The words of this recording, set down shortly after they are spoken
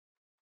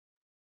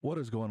What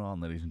is going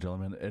on, ladies and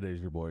gentlemen? It is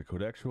your boy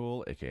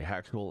𝗷𝗀𝗀𝗀𝗶𝗶𝗁, aka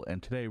Haxel,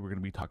 and today we're going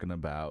to be talking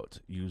about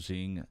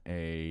using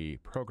a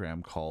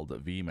program called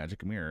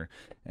VMagicMirror.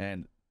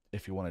 And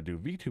if you want to do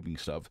VTubing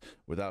stuff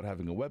without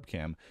having a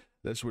webcam,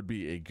 this would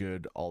be a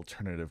good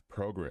alternative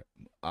program.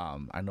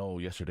 I know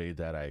yesterday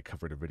that I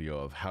covered a video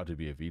of how to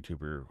be a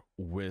VTuber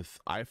with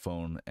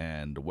iPhone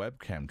and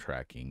webcam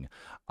tracking,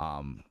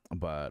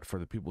 but for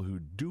the people who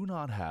do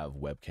not have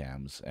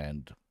webcams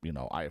and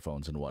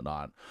iPhones and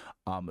whatnot,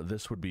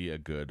 this would be a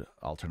good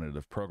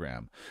alternative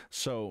program.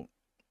 So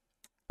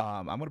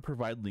I'm going to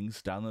provide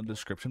links down in the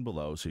description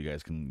below so you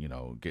guys can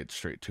get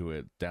straight to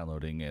it,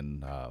 downloading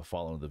and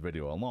following the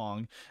video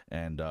along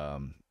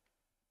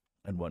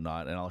and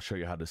whatnot, and I'll show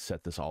you how to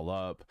set this all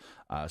up,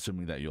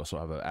 assuming that you also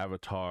have an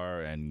avatar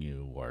and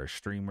you are a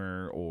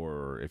streamer,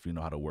 or if you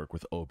know how to work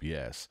with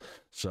OBS.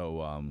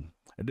 So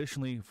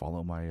additionally,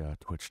 follow my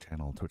Twitch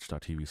channel,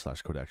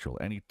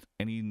 twitch.tv/𝗷𝗀𝗀𝗀𝗀.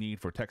 Any need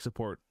for tech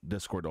support,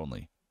 Discord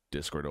only.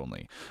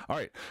 All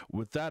right,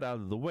 with that out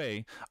of the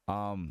way,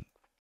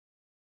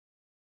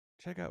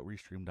 check out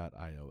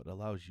Restream.io. It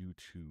allows you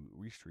to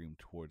restream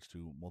towards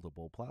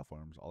multiple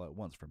platforms all at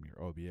once from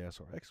your OBS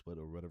or XSplit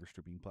or whatever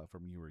streaming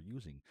platform you are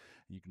using.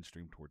 You can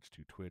stream towards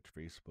to Twitch,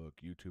 Facebook,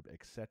 YouTube,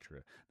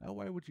 etc. Now,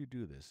 why would you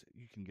do this?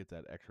 You can get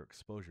that extra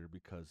exposure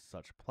because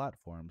such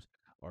platforms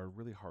are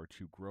really hard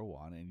to grow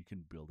on, and you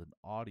can build an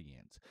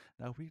audience.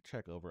 Now, if we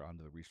check over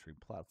onto the Restream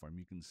platform,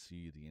 you can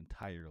see the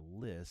entire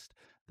list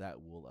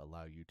that will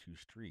allow you to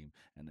stream.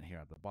 And then here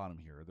at the bottom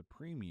here are the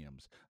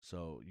premiums.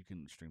 So you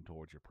can stream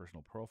towards your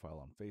personal profile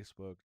on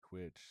Facebook,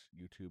 Twitch,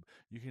 YouTube.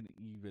 You can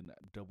even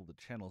double the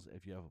channels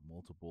if you have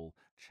multiple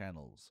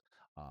channels.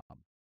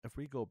 If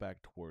we go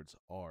back towards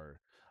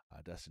our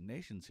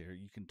destinations here,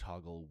 you can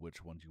toggle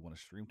which ones you want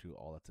to stream to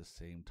all at the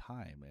same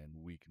time,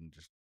 and we can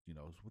just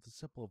with a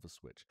simple of a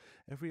switch.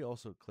 If we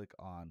also click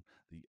on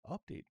the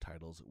update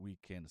titles, we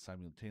can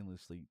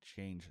simultaneously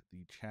change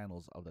the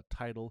channels of the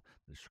title,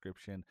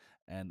 description,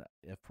 and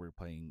if we're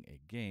playing a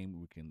game,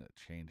 we can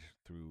change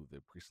through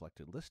the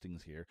pre-selected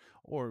listings here,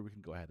 or we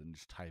can go ahead and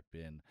just type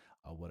in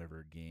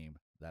whatever game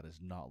that is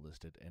not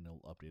listed, and it'll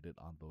update it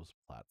on those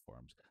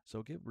platforms.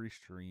 So give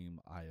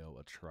Restream.io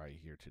a try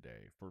here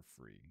today for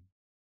free.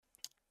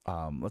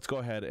 Let's go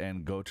ahead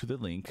and go to the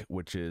link,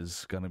 which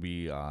is going to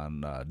be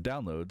on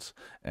downloads,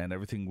 and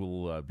everything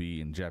will be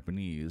in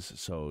Japanese.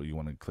 So you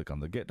want to click on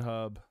the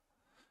GitHub,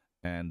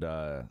 and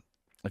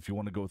if you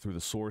want to go through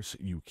the source,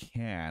 you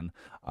can.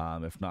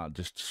 If not,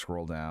 just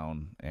scroll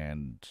down,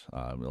 and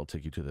it'll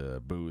take you to the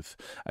booth.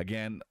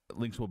 Again,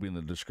 links will be in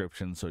the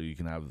description, so you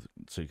can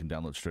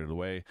download straight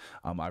away.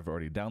 I've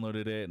already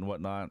downloaded it and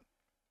whatnot,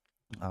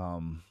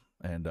 and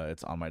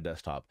it's on my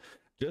desktop.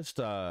 Just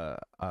a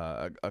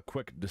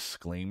quick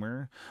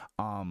disclaimer.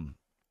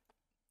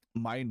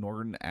 My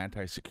Norton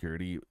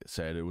anti-security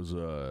said it was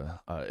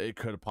it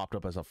could have popped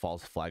up as a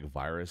false flag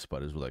virus,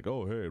 but it was like,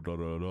 oh hey, blah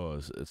blah blah,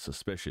 it's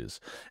suspicious.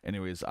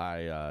 Anyways,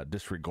 I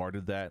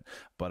disregarded that,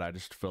 but I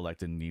just feel like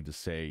the need to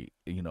say,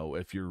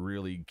 if you're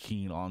really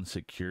keen on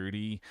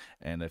security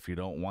and if you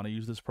don't want to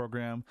use this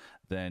program,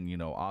 then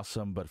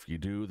awesome. But if you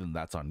do, then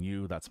that's on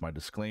you. That's my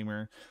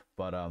disclaimer.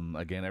 But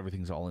again,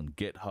 everything's all in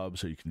GitHub,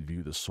 so you can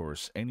view the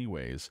source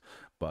anyways.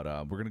 But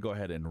we're gonna go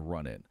ahead and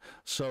run it.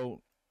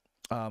 So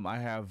I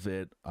have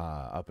it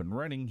up and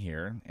running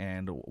here,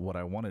 and what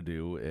I want to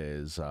do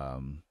is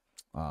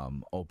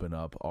open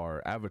up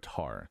our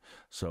avatar.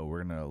 So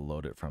we're gonna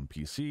load it from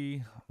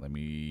PC. Let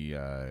me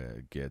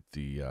get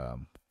the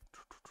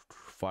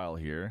file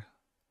here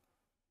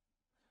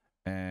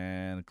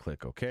and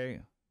click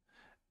OK.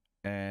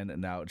 And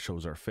now it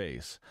shows our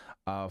face.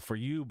 For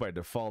you, by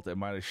default, it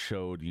might have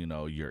showed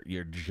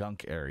your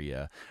junk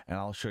area, and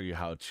I'll show you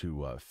how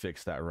to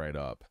fix that right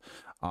up.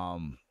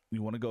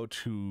 You want to go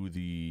to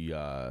the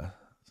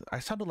I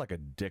sounded like a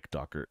dick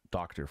doctor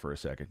for a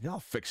second.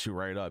 I'll fix you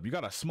right up. You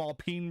got a small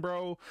peen,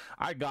 bro?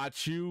 I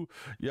got you.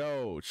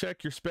 Yo,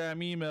 check your spam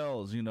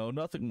emails.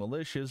 Nothing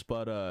malicious,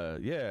 but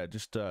yeah,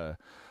 just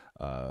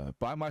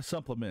buy my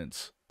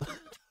supplements.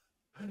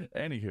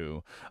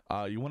 Anywho,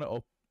 you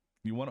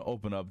want to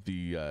open up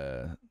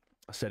the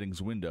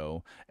settings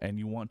window, and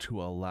you want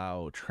to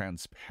allow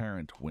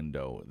transparent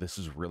window. This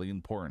is really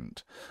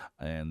important.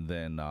 And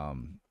then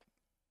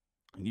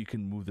you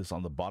can move this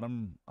on the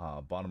bottom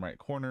right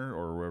corner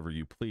or wherever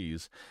you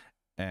please,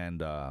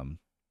 and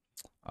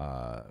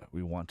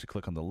we want to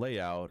click on the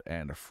layout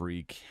and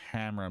free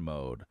camera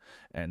mode,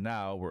 and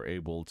now we're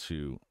able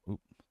to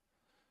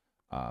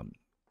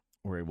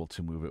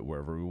move it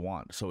wherever we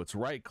want. So it's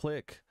right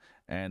click,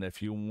 and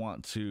if you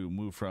want to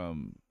move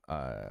from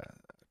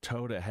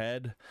toe to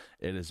head,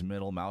 it is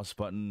middle mouse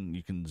button.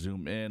 You can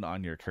zoom in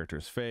on your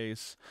character's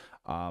face.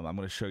 I'm going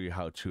to show you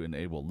how to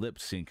enable lip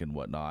sync and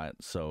whatnot,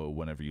 so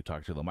whenever you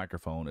talk to the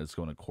microphone, it's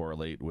going to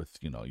correlate with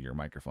your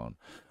microphone.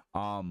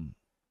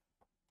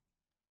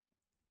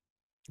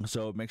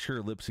 So make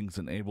sure lip sync's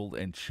enabled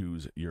and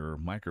choose your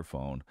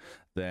microphone.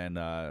 Then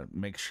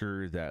make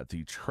sure that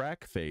the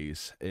track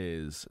face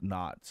is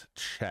not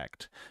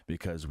checked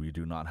because we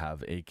do not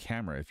have a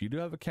camera. If you do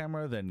have a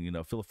camera,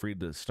 then feel free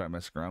to start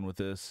messing around with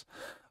this.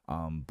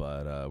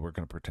 But we're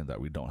gonna pretend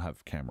that we don't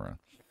have a camera.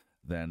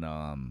 Then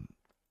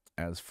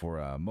as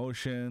for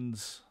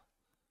motions,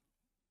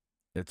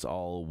 it's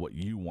all what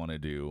you want to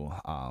do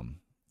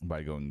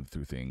by going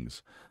through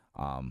things.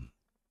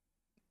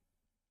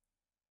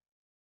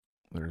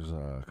 There's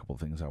a couple of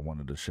things I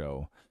wanted to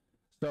show.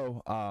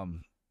 So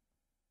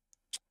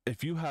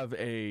if you have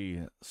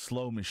a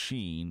slow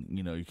machine,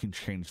 you can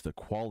change the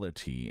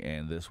quality,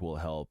 and this will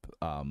help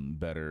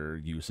better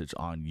usage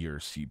on your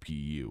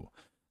CPU.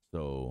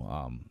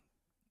 So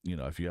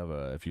if you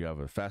have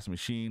a fast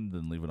machine,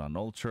 then leave it on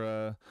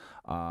ultra,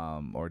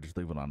 or just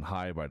leave it on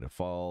high by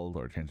default,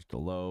 or change it to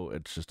low.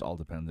 It's just all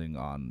depending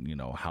on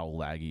how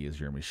laggy is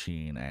your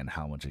machine and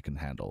how much it can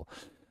handle.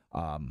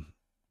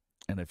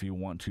 And if you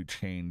want to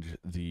change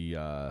the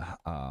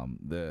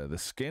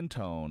skin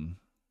tone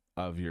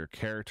of your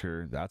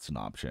character, that's an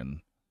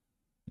option.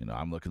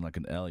 I'm looking like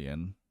an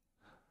alien.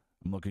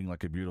 I'm looking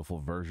like a beautiful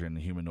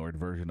humanoid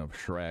version of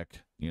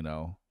Shrek,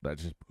 that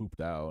just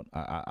pooped out.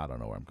 I don't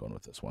know where I'm going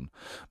with this one.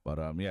 But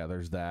yeah,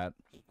 there's that.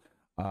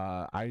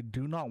 I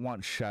do not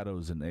want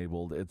shadows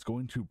enabled. It's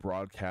going to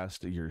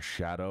broadcast your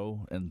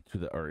shadow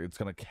it's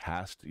going to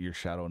cast your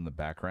shadow in the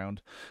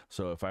background.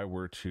 So if I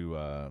were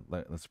to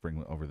let's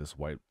bring over this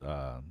white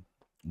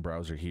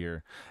browser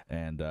here,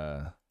 and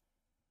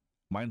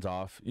mine's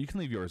off. You can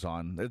leave yours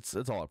on. It's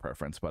all a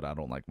preference, but I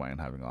don't like mine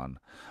having on.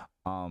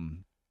 I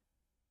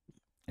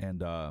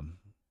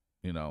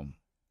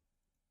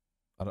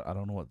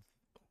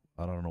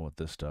don't know what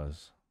this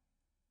does.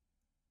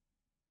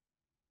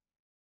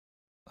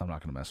 I'm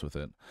not going to mess with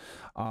it.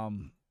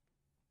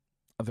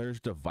 There's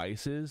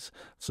devices.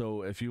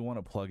 So if you want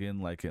to plug in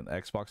like an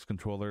Xbox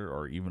controller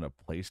or even a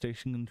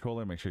PlayStation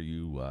controller, make sure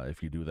you,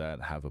 if you do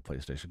that, have a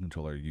PlayStation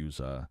controller, use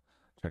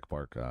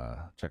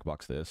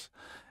checkbox this,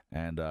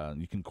 and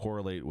you can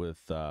correlate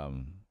with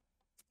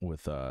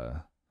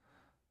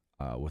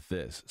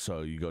this.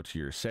 So you go to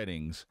your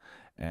settings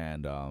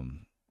and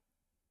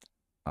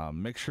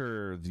make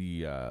sure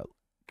the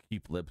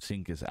keep lip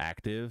sync is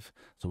active,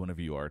 so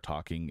whenever you are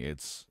talking,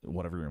 it's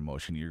whatever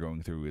emotion you're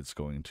going through, it's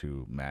going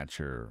to match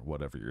or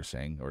whatever you're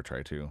saying, or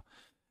try to.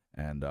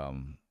 And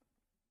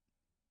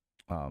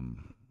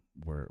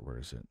where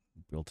is it?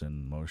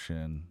 Built-in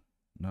motion?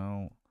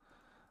 No,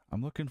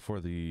 I'm looking for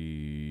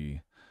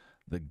the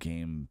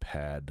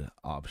gamepad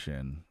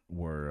option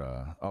where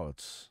oh,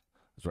 it's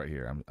right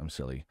here. I'm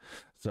silly.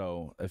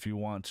 So if you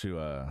want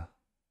to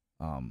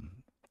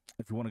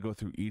go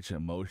through each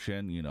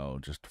emotion,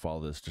 just follow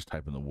this, just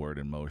type in the word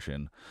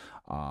emotion.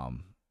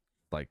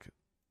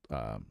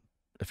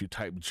 If you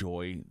type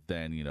joy,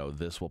 then,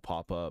 this will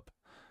pop up,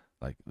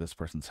 like this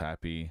person's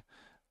happy.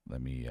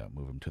 Let me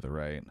move him to the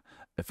right.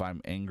 If I'm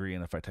angry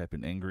and if I type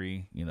in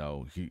angry,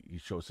 he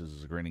shows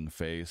his grinning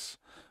face.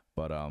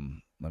 But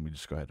let me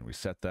just go ahead and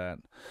reset that.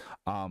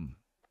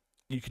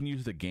 You can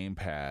use the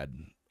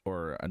gamepad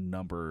or a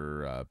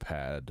number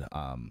pad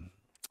on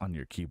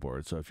your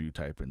keyboard. So if you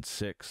type in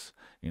 6,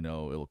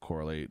 it'll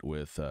correlate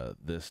with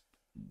this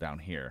down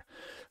here.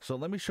 So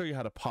let me show you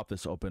how to pop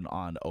this open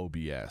on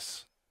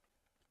OBS.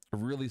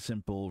 Really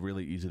simple,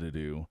 really easy to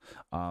do.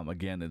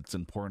 Again, it's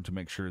important to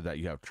make sure that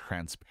you have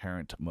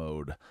transparent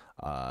mode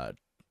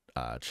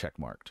check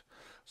marked.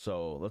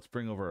 So let's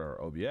bring over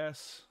our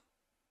OBS.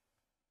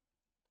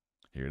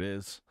 Here it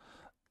is.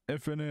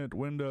 Infinite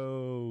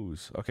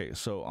windows. Okay,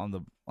 so on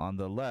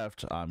the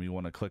left, you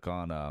want to click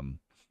on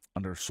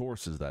under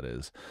sources, that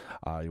is.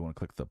 You want to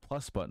click the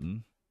plus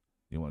button.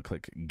 You want to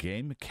click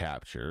game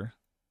capture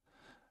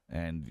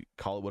and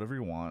call it whatever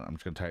you want. I'm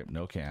just going to type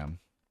no cam.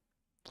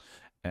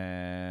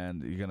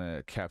 And you're going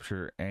to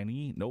capture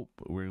any. Nope.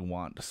 We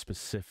want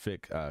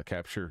specific,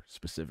 capture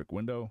specific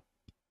window.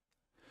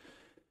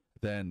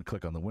 Then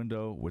click on the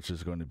window, which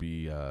is going to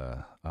be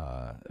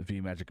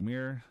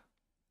VMagicMirror.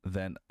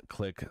 Then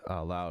click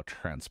allow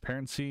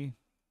transparency.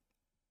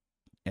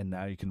 And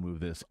now you can move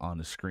this on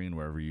the screen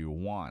wherever you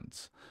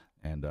want.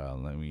 And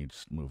let me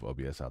just move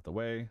OBS out the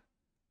way.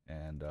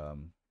 And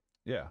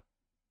yeah,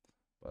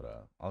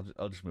 but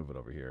I'll just move it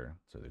over here.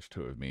 So there's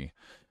two of me.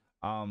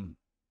 I'm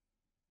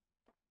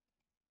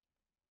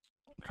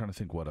trying to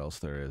think what else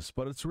there is,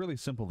 but it's really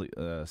simple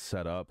to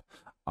set up.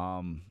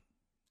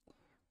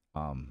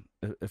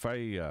 If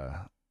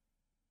I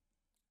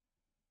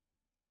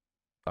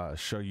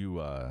show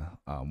you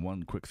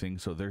one quick thing,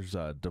 so there's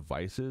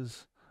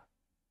devices.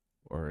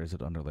 Or is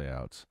it under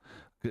layouts?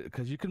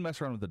 Because you can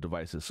mess around with the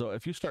devices. So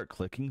if you start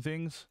clicking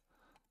things,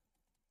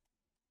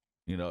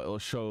 it'll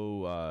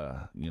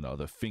show,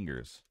 the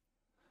fingers.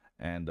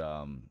 And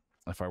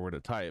if I were to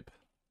type,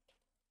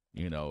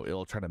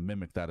 it'll try to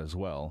mimic that as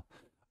well.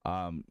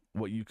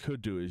 What you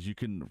could do is you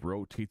can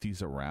rotate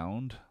these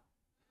around.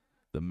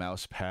 The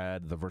mouse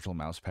pad, the virtual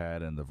mouse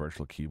pad, and the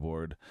virtual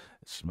keyboard.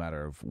 It's a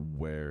matter of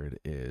where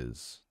it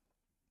is.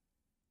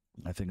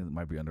 I think it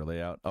might be under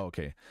layout. Oh,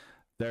 okay.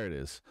 There it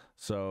is.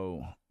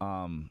 So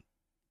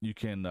you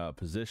can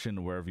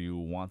position wherever you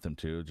want them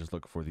to. Just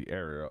look for the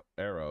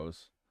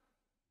arrows.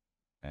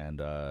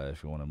 And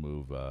if you want to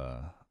move,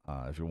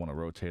 if you want to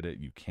rotate it,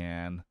 you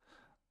can.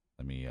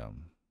 Let me.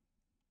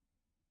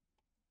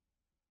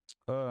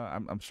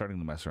 I'm starting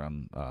to mess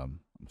around.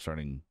 I'm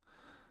starting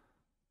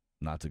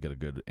not to get a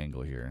good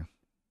angle here.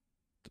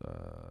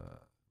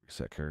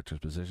 Reset character's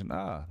position.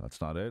 Ah,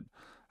 that's not it.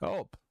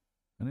 Help!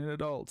 I need an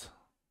adult.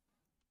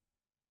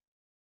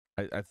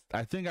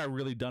 I think I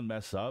really done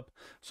mess up.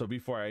 So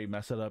before I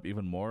mess it up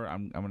even more,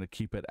 I'm gonna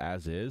keep it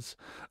as is.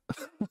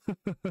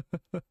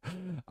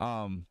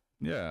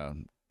 Yeah.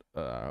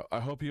 I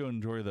hope you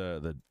enjoy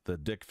the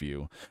dick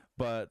view,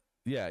 but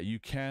yeah, you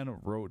can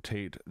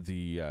rotate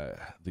the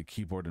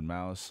keyboard and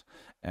mouse,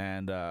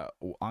 and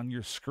on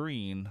your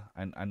screen.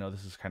 I know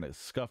this is kind of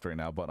scuffed right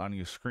now, but on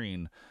your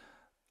screen,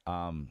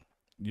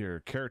 your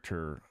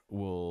character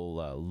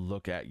will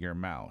look at your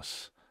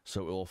mouse.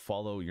 So it will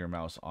follow your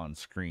mouse on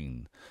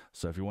screen.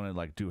 So if you want to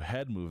like do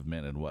head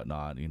movement and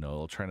whatnot, you know,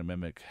 it'll try to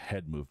mimic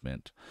head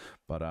movement.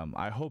 But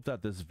I hope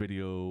that this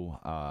video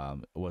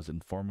was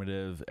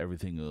informative.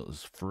 Everything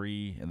is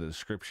free in the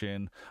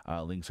description.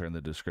 Links are in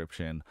the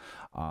description.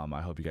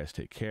 I hope you guys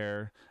take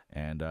care.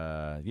 And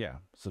yeah,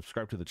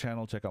 subscribe to the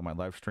channel. Check out my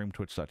live stream,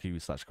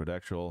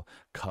 twitch.tv/𝗷𝗶.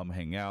 Come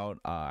hang out.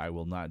 I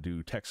will not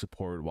do tech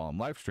support while I'm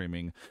live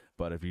streaming.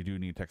 But if you do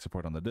need tech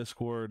support on the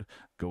Discord,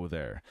 go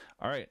there.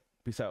 All right.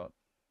 Peace out.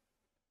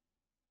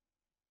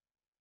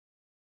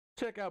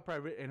 Check out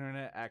private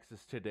internet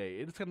access today.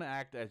 It's going to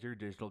act as your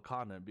digital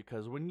condom,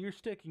 because when you're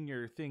sticking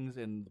your things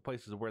in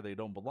places where they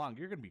don't belong,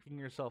 you're going to be fucking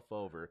yourself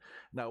over.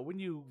 Now, when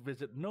you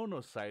visit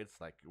no-no sites,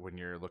 like when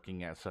you're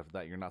looking at stuff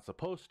that you're not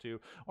supposed to,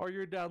 or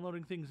you're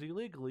downloading things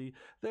illegally,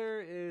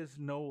 there is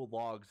no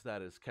logs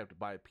that is kept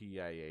by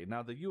PIA.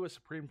 Now, the U.S.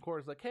 Supreme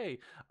Court is like, hey,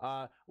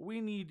 we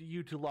need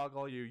you to log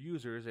all your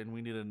users, and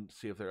we need to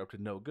see if they're up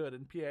to no good.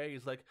 And PIA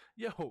is like,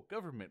 yo,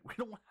 government, we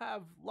don't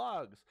have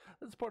logs.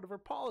 That's part of our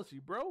policy,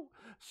 bro.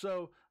 So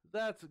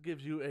that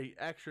gives you a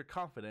extra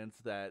confidence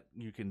that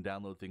you can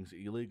download things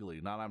illegally.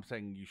 Not I'm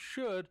saying you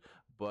should,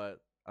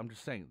 but I'm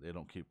just saying they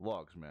don't keep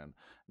logs, man.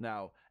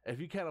 Now,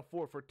 if you can't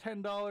afford for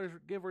 $10,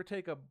 give or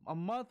take a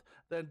month,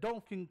 then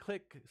don't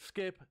click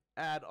skip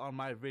ad on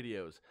my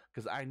videos,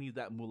 because I need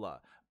that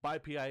moolah. Buy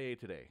PIA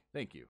today.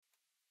 Thank you.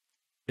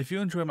 If you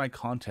enjoy my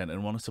content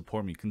and want to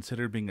support me,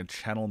 consider being a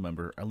channel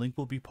member. A link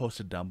will be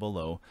posted down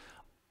below.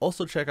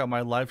 Also, check out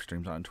my live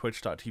streams on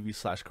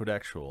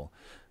twitch.tv/𝗷𝗶.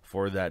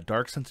 For that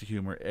dark sense of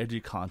humor, edgy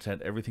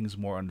content, everything's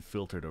more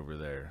unfiltered over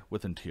there,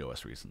 within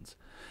TOS reasons.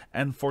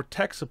 And for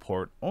tech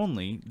support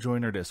only,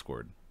 join our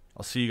Discord.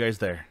 I'll see you guys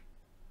there.